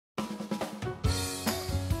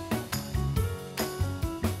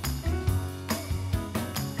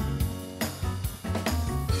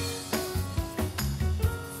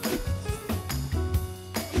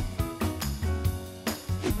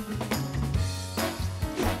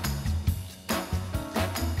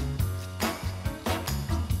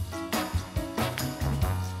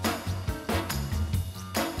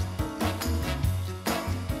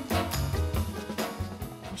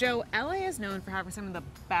Joe, LA is known for having some of the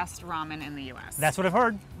best ramen in the US. That's what I've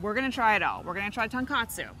heard. We're gonna try it all. We're gonna try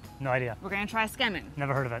tonkatsu. No idea. We're gonna try tsukemen.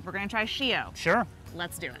 Never heard of it. We're gonna try shio. Sure.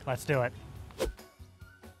 Let's do it. Let's do it.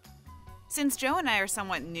 Since Joe and I are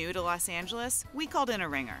somewhat new to Los Angeles, we called in a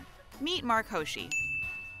ringer. Meet Mark Hoshi.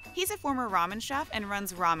 He's a former ramen chef and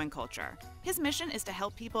runs Ramen Culture. His mission is to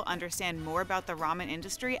help people understand more about the ramen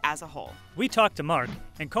industry as a whole. We talked to Mark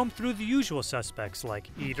and combed through the usual suspects like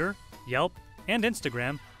Eater, Yelp, and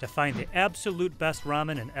Instagram to find the absolute best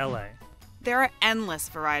ramen in LA. There are endless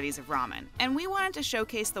varieties of ramen, and we wanted to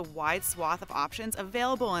showcase the wide swath of options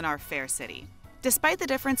available in our fair city. Despite the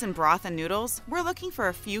difference in broth and noodles, we're looking for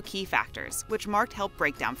a few key factors, which Mark helped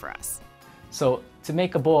break down for us. So to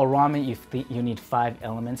make a bowl of ramen, you need 5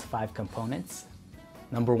 elements, 5 components.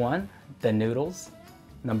 Number 1, the noodles.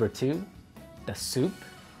 Number 2, the soup.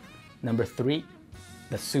 Number 3,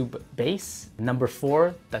 the soup base. Number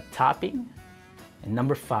 4, the topping. And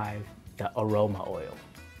number 5, the aroma oil.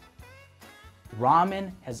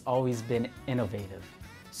 Ramen has always been innovative.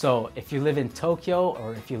 So if you live in Tokyo,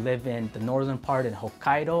 or if you live in the northern part in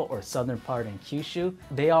Hokkaido or southern part in Kyushu,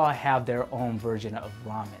 they all have their own version of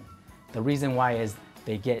ramen. The reason why is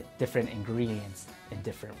they get different ingredients in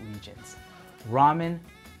different regions. Ramen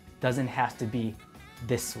doesn't have to be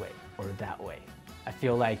this way or that way. I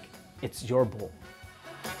feel like it's your bowl.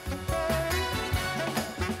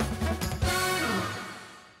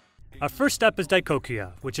 Our first step is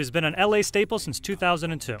Daikokuya, which has been an LA staple since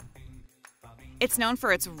 2002. It's known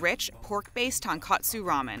for its rich, pork-based tonkatsu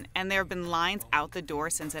ramen, and there have been lines out the door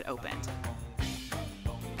since it opened.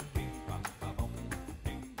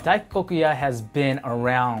 Daikokuya has been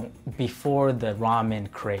around before the ramen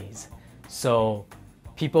craze. So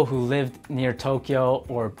people who lived near Tokyo,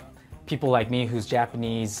 or people like me who's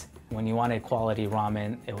Japanese, when you wanted quality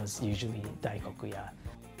ramen, it was usually Daikokuya.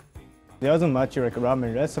 There wasn't much like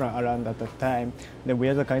ramen restaurant around at the time. Then we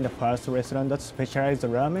are the kind of first restaurant that specialized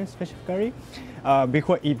in ramen specifically,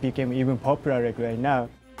 before it became even popular like right now.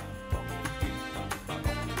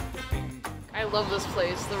 I love this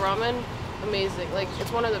place. The ramen, amazing. Like,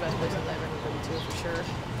 it's one of the best places I've ever been to for sure.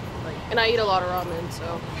 Like, and I eat a lot of ramen,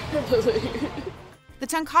 so. The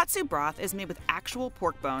tonkatsu broth is made with actual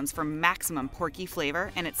pork bones for maximum porky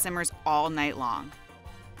flavor, and it simmers all night long.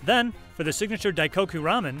 Then, for the signature Daikoku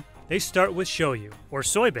ramen, they start with shoyu, or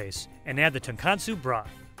soy base, and add the tonkatsu broth.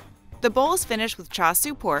 The bowl is finished with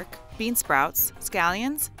chasu pork, bean sprouts,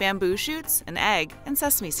 scallions, bamboo shoots, an egg, and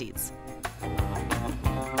sesame seeds.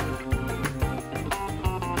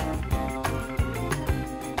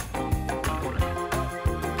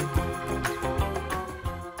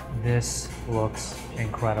 This looks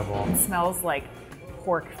incredible. It smells like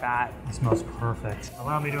pork fat. It smells perfect.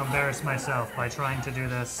 Allow me to embarrass myself by trying to do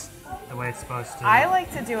this the way it's supposed to. I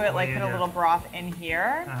like to do it like put a little broth in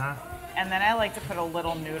here, Uh-huh. and then I like to put a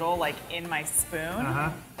little noodle like in my spoon. Uh-huh.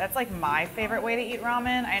 That's like my favorite way to eat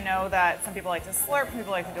ramen. I know that some people like to slurp, some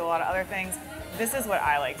people like to do a lot of other things. This is what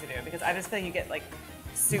I like to do because I just feel like you get like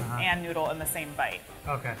soup and noodle in the same bite.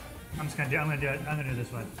 Okay. I'm gonna do it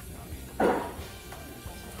this way.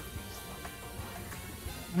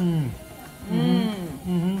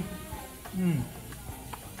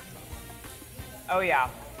 Oh yeah.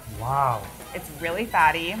 Wow. It's really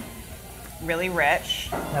fatty, really rich,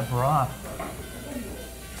 That broth.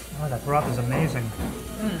 Oh, that broth is amazing.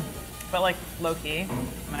 but like low-key. I'm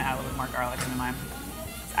gonna add a little bit more garlic into mine.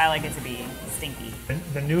 I like it to be stinky.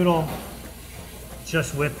 The noodle,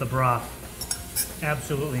 just with the broth,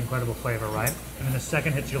 absolutely incredible flavor, right? And then the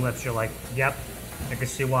second hits your lips, you're like, yep, I can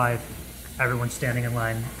see why everyone's standing in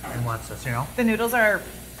line and wants this, you know? The noodles are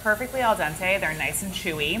perfectly al dente. They're nice and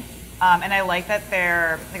chewy. And I like that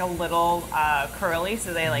they're like a little curly,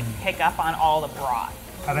 so they like pick up on all the broth.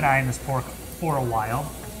 I've been eyeing this pork for a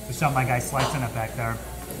while. We saw my guy slicing it back there.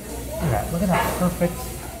 Look at that. Look at that perfect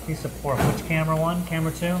piece of pork. Which camera one?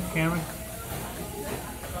 Camera two? Camera?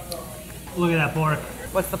 Look at that pork.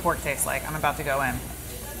 What's the pork taste like? I'm about to go in.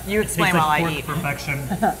 You It explain tastes while like I pork eat. perfection.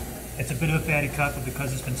 It's a bit of a fatty cut, but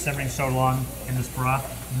because it's been simmering so long in this broth,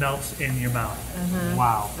 melts in your mouth.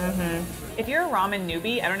 Wow. If you're a ramen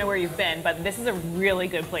newbie, I don't know where you've been, but this is a really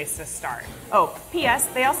good place to start. Oh, P.S.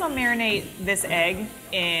 They also marinate this egg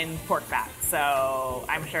in pork fat, so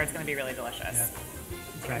I'm sure it's going to be really delicious.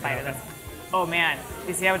 Crack it Bite of open. this. Oh man, do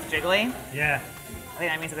you see how it's jiggly? Yeah. I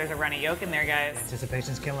think that means that there's a runny yolk in there, guys.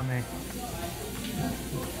 Anticipation's killing me.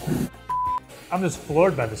 I'm just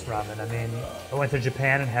floored by this ramen. I mean, I went to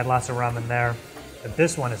Japan and had lots of ramen there, but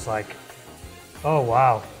this one is like, oh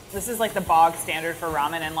wow. This is like the bog standard for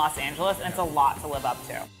ramen in Los Angeles, and it's a lot to live up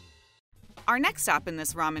to. Our next stop in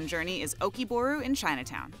this ramen journey is Okiboru in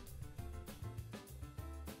Chinatown.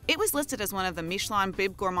 It was listed as one of the Michelin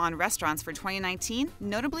Bib Gourmand restaurants for 2019,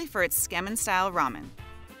 notably for its tsukemen-style ramen.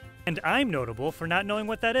 And I'm notable for not knowing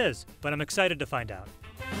what that is, but I'm excited to find out.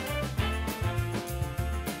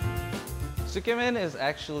 Tsukemen is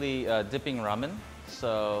actually dipping ramen.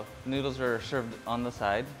 So noodles are served on the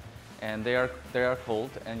side, and they are cold,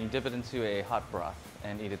 and you dip it into a hot broth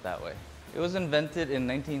and eat it that way. It was invented in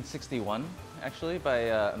 1961, actually, by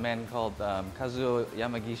a man called Kazuo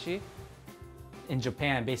Yamagishi. In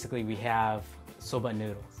Japan, basically we have soba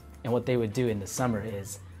noodles. And what they would do in the summer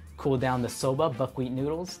is cool down the soba, buckwheat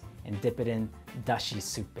noodles, and dip it in dashi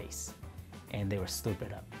soup base. And they would slurp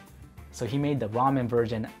it up. So he made the ramen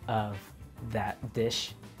version of that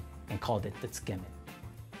dish and called it the tsukemen.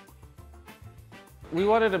 We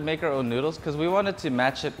wanted to make our own noodles because we wanted to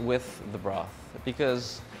match it with the broth.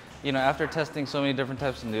 Because, you know, after testing so many different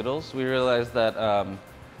types of noodles, we realized that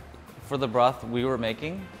for the broth we were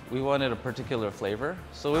making, we wanted a particular flavor.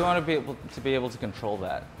 So we wanted to be able to control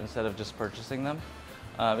that instead of just purchasing them.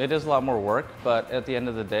 It is a lot more work, but at the end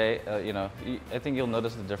of the day, you know, I think you'll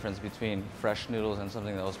notice the difference between fresh noodles and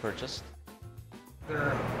something that was purchased.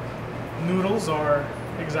 Their noodles are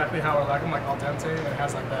exactly how I like them, like al dente, and it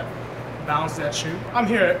has like that bounce, that chew. I'm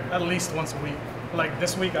here at least once a week. Like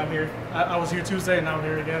this week I'm here. I was here Tuesday and now I'm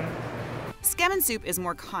here again. Tsukemen soup is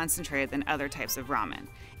more concentrated than other types of ramen.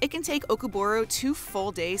 It can take Okuboro 2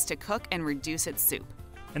 full days to cook and reduce its soup.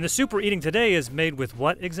 And the soup we're eating today is made with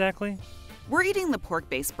what exactly? We're eating the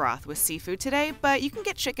pork-based broth with seafood today, but you can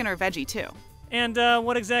get chicken or veggie too. And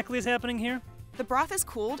what exactly is happening here? The broth is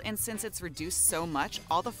cooled, and since it's reduced so much,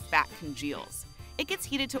 all the fat congeals. It gets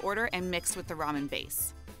heated to order and mixed with the ramen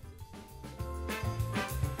base.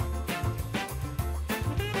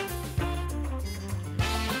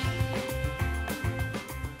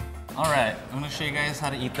 All right, I'm going to show you guys how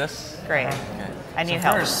to eat this. Great. Okay. I need so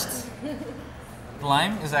help. First, the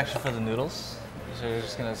lime is actually for the noodles. So you're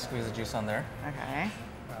just going to squeeze the juice on there. Okay.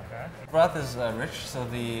 The broth is rich, so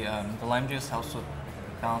the lime juice helps with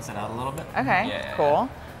balance it out a little bit. Okay, Yeah. cool.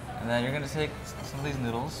 And then you're going to take some of these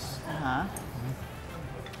noodles. Uh-huh.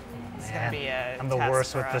 This is going to be a I'm the test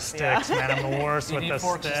worst for with the us, sticks, yeah. man. I'm the worst If you with need the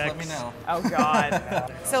forks, sticks. just let me know. Oh,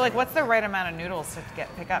 God. So, like, what's the right amount of noodles to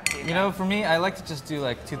pick up, do you You know, for me, I like to just do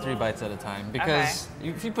like 2-3 bites at a time because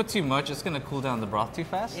if you put too much, it's going to cool down the broth too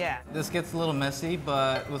fast. Yeah. This gets a little messy,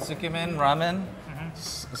 but with tsukemen, ramen,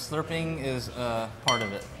 slurping is part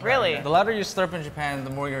of it. Really? The louder you slurp in Japan,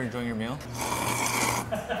 the more you're enjoying your meal.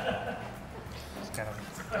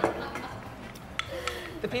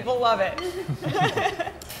 The people love it.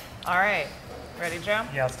 All right. Ready, Joe?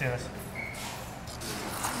 Yeah, let's do this.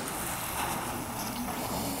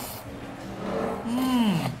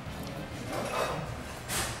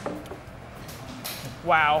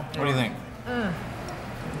 Wow. What do you think?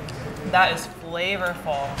 That is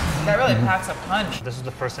flavorful. That really packs a punch. This is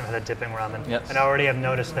the first time I had a dipping ramen. Yes. And I already have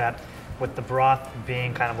noticed that with the broth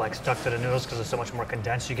being kind of like stuck to the noodles because it's so much more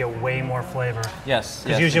condensed, you get way more flavor. Yes.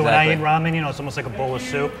 Because usually when I eat ramen, you know, it's almost like a bowl of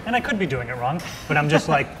soup. And I could be doing it wrong, but I'm just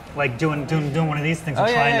like doing one of these things and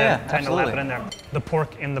trying to lap it in there. The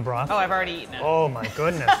pork in the broth. Oh, I've already eaten it. Oh my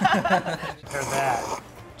goodness. Compare that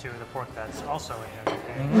to the pork that's also in here.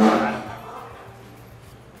 Okay.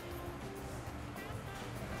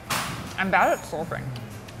 I'm bad at slurping.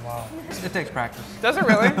 Wow. It takes practice. Does it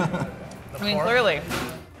really? I mean, clearly.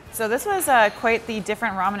 So this was quite the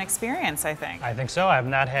different ramen experience, I think. I think so. I have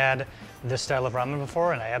not had this style of ramen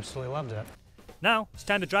before, and I absolutely loved it. Now, it's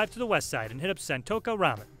time to drive to the west side and hit up Santoka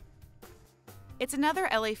Ramen. It's another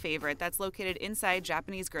LA favorite that's located inside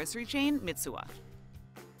Japanese grocery chain Mitsuwa.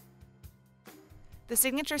 The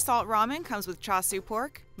signature salt ramen comes with chashu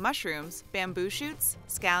pork, mushrooms, bamboo shoots,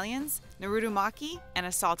 scallions, narudumaki, and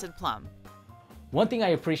a salted plum. One thing I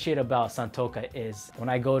appreciate about Santoka is when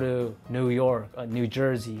I go to New York, New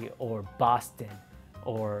Jersey, or Boston,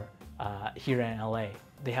 or here in LA,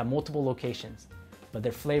 they have multiple locations, but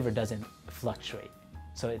their flavor doesn't fluctuate.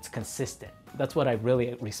 So it's consistent. That's what I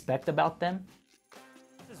really respect about them.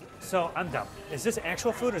 So, I'm dumb. Is this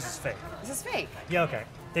actual food or is this fake? This is fake. Yeah, okay.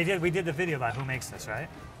 We did the video about who makes this, right?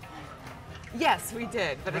 Yes, we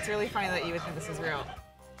did, but it's really funny that you would think this is real.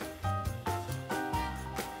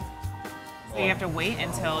 So you have to wait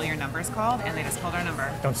until your number's called, and they just called our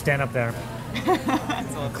number. Don't stand up there. So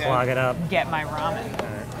let's go Clog it up. get my ramen.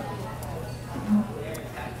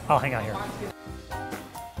 I'll hang out here.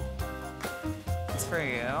 That's for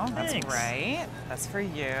you. That's Thanks. right. That's for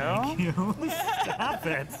you. Thank you. Stop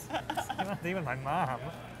it. You're not even my mom.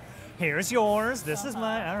 Here's yours. This is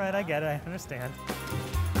mine. All right, I get it. I understand.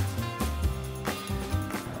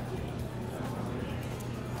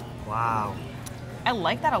 Wow. I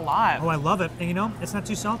like that a lot. Oh, I love it. And you know, it's not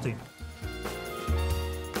too salty.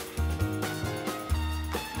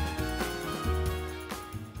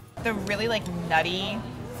 The really like nutty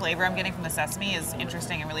flavor I'm getting from the sesame is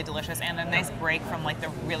interesting and really delicious, and a nice break from like the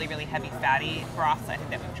really, really heavy fatty broths I think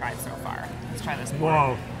that we've tried so far. Let's try this pork.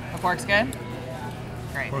 Whoa. The pork's good?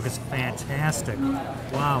 Great. Pork is fantastic.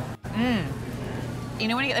 Wow. You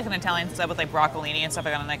know when you get like an Italian sub with like broccolini and stuff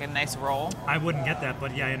like on like a nice roll? I wouldn't get that,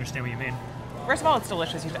 but yeah, I understand what you mean. First of all, it's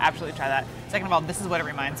delicious. You should absolutely try that. Second of all, this is what it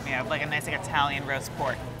reminds me of, like a nice like Italian roast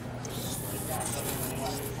pork.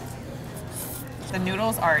 The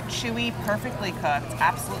noodles are chewy, perfectly cooked,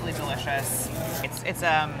 absolutely delicious. It's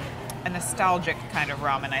a nostalgic kind of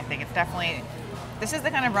ramen, I think. It's definitely, this is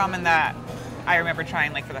the kind of ramen that I remember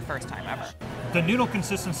trying like for the first time ever. The noodle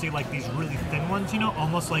consistency, like these really thin ones, you know,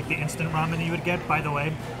 almost like the instant ramen you would get. By the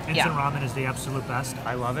way, instant ramen is the absolute best.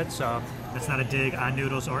 I love it, so that's not a dig on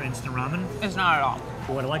noodles or instant ramen. It's not at all.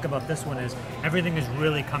 What I like about this one is everything is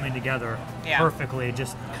really coming together perfectly,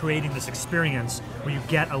 just creating this experience where you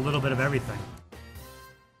get a little bit of everything.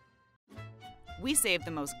 We saved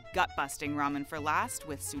the most gut-busting ramen for last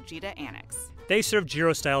with Sujita Annex. They serve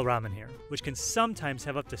Jiro-style ramen here, which can sometimes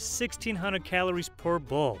have up to 1,600 calories per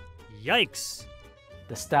bowl. Yikes!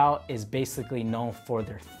 The style is basically known for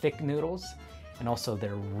their thick noodles and also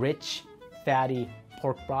their rich, fatty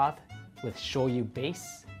pork broth with shoyu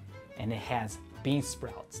base, and it has bean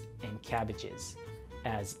sprouts and cabbages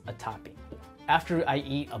as a topping. After I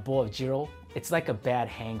eat a bowl of Jiro, it's like a bad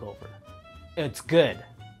hangover. It's good.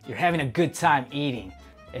 You're having a good time eating.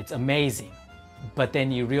 It's amazing. But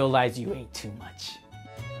then you realize you ate too much.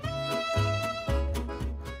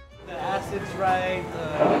 The acid's right,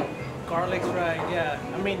 the garlic's right, yeah.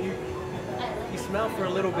 I mean, you smell for a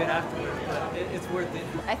little bit afterwards, but it's worth it.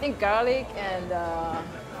 I think garlic and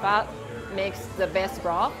fat makes the best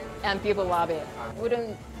broth, and people love it.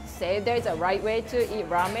 Wouldn't say there's a right way to eat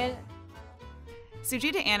ramen.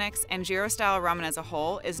 Sujita Annex and Jiro-style ramen as a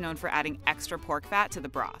whole is known for adding extra pork fat to the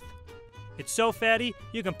broth. It's so fatty,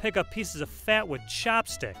 you can pick up pieces of fat with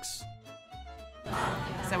chopsticks.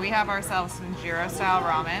 So we have ourselves some Jiro-style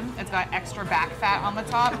ramen. It's got extra back fat on the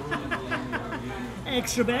top.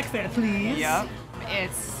 Extra back fat, please. Yep.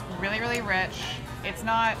 It's really, really rich. It's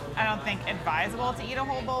not, I don't think, advisable to eat a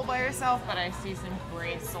whole bowl by yourself, but I see some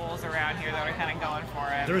great souls around here that are kind of going for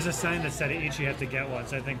it. There was a sign that said each you have to get one,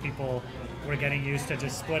 so I think people were getting used to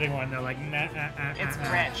just splitting one. They're like, nah, It's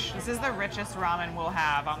rich. This is the richest ramen we'll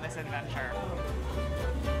have on this adventure.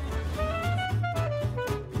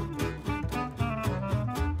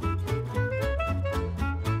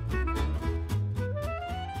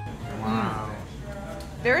 Wow.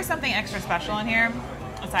 There is something extra special in here,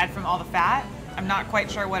 aside from all the fat. I'm not quite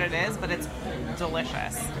sure what it is, but it's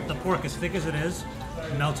delicious. The pork, as thick as it is,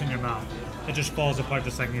 melts in your mouth. It just falls apart the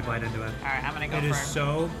second you bite into it. All right, I'm gonna go for it. It is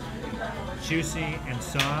so juicy and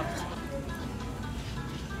soft.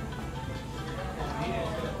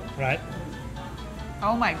 Right?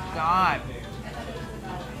 Oh my God.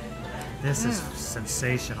 This is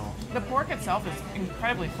sensational. The pork itself is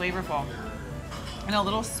incredibly flavorful and a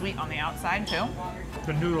little sweet on the outside too.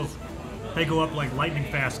 The noodles, they go up like lightning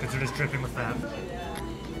fast because they're just dripping with fat.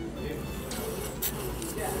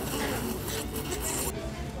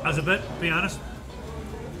 I was a bit, to be honest,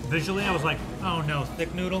 visually I was like, oh no,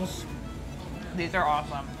 thick noodles. These are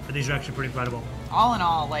awesome. But these are actually pretty incredible. All in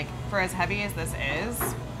all, like for as heavy as this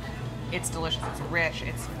is, it's delicious. It's rich,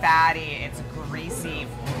 it's fatty, it's greasy.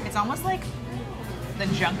 It's almost like the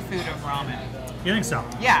junk food of ramen. You think so?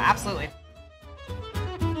 Yeah, absolutely.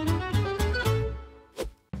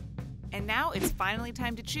 And now it's finally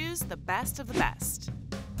time to choose the best of the best.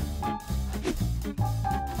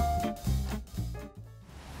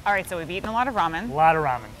 All right, so we've eaten a lot of ramen. A lot of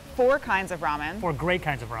ramen. 4 kinds of ramen. 4 great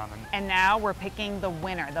kinds of ramen. And now we're picking the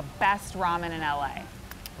winner, the best ramen in LA.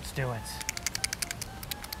 Let's do it.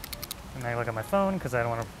 And I look at my phone because I don't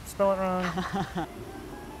want to spell it wrong.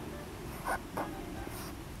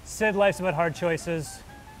 Sid, life's about hard choices,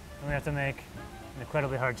 and we have to make an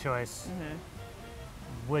incredibly hard choice.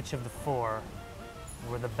 Which of the 4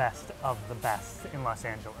 were the best of the best in Los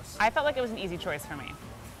Angeles? I felt like it was an easy choice for me.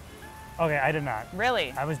 Okay, I did not.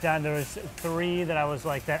 Really? I was down, there was 3 that I was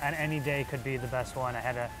like, that on any day could be the best one. I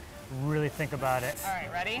had to really think about it. All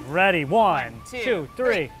right, ready? Ready, 1, 2, 2,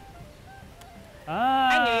 3.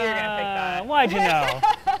 I knew you were gonna pick that. Why'd you know?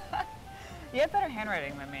 You have better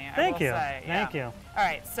handwriting than me, Thank I will you. say. Thank you. All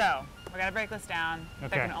right, so we gotta break this down.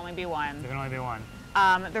 Okay. There can only be one. There can only be one.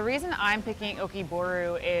 The reason I'm picking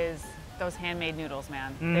Okiboru is those handmade noodles,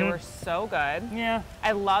 man. They were so good. Yeah.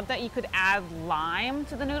 I love that you could add lime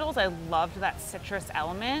to the noodles. I loved that citrus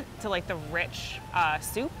element to like the rich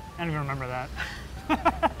soup. I don't even remember that.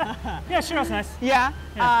 Yeah, Shiro's nice. Yeah.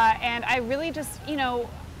 And I really just, you know,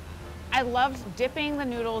 I loved dipping the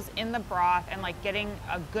noodles in the broth and like getting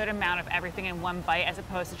a good amount of everything in one bite as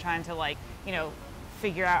opposed to trying to like, you know,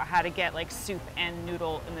 figure out how to get like soup and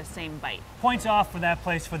noodle in the same bite. Points off for that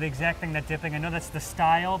place for the exact thing, that dipping. I know that's the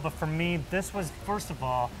style, but for me, this was, first of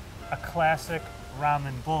all, a classic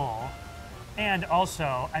ramen bowl. And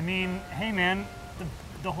also, I mean, hey man,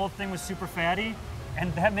 the whole thing was super fatty,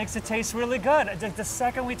 and that makes it taste really good. The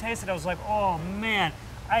second we tasted it, I was like, oh man,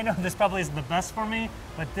 I know this probably isn't the best for me,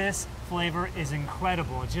 but this flavor is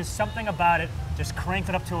incredible. Just something about it just cranked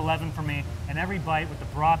it up to 11 for me. And every bite with the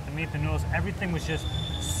broth, the meat, the noodles, everything was just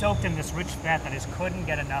soaked in this rich fat that I just couldn't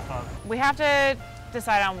get enough of. We have to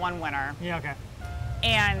decide on one winner. Yeah, okay.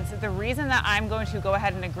 And the reason that I'm going to go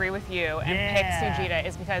ahead and agree with you and pick Tsujita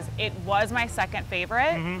is because it was my second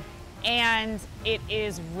favorite, and it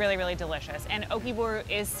is really, really delicious. And Okiburu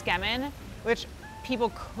is tsukemen, which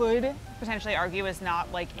people could potentially argue is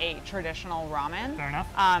not like a traditional ramen. Fair enough.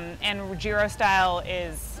 And Jiro style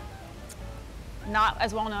is not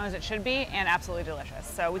as well known as it should be, and absolutely delicious.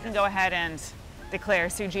 So we can go ahead and declare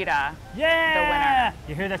Tsujita the winner.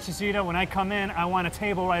 You hear that, Tsujita? When I come in, I want a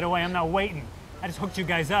table right away. I'm not waiting. I just hooked you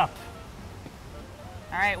guys up.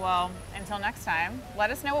 All right, well, until next time, let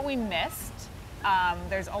us know what we missed.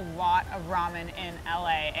 There's a lot of ramen in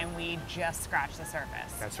LA, and we just scratched the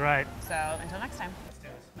surface. That's right. So until next time.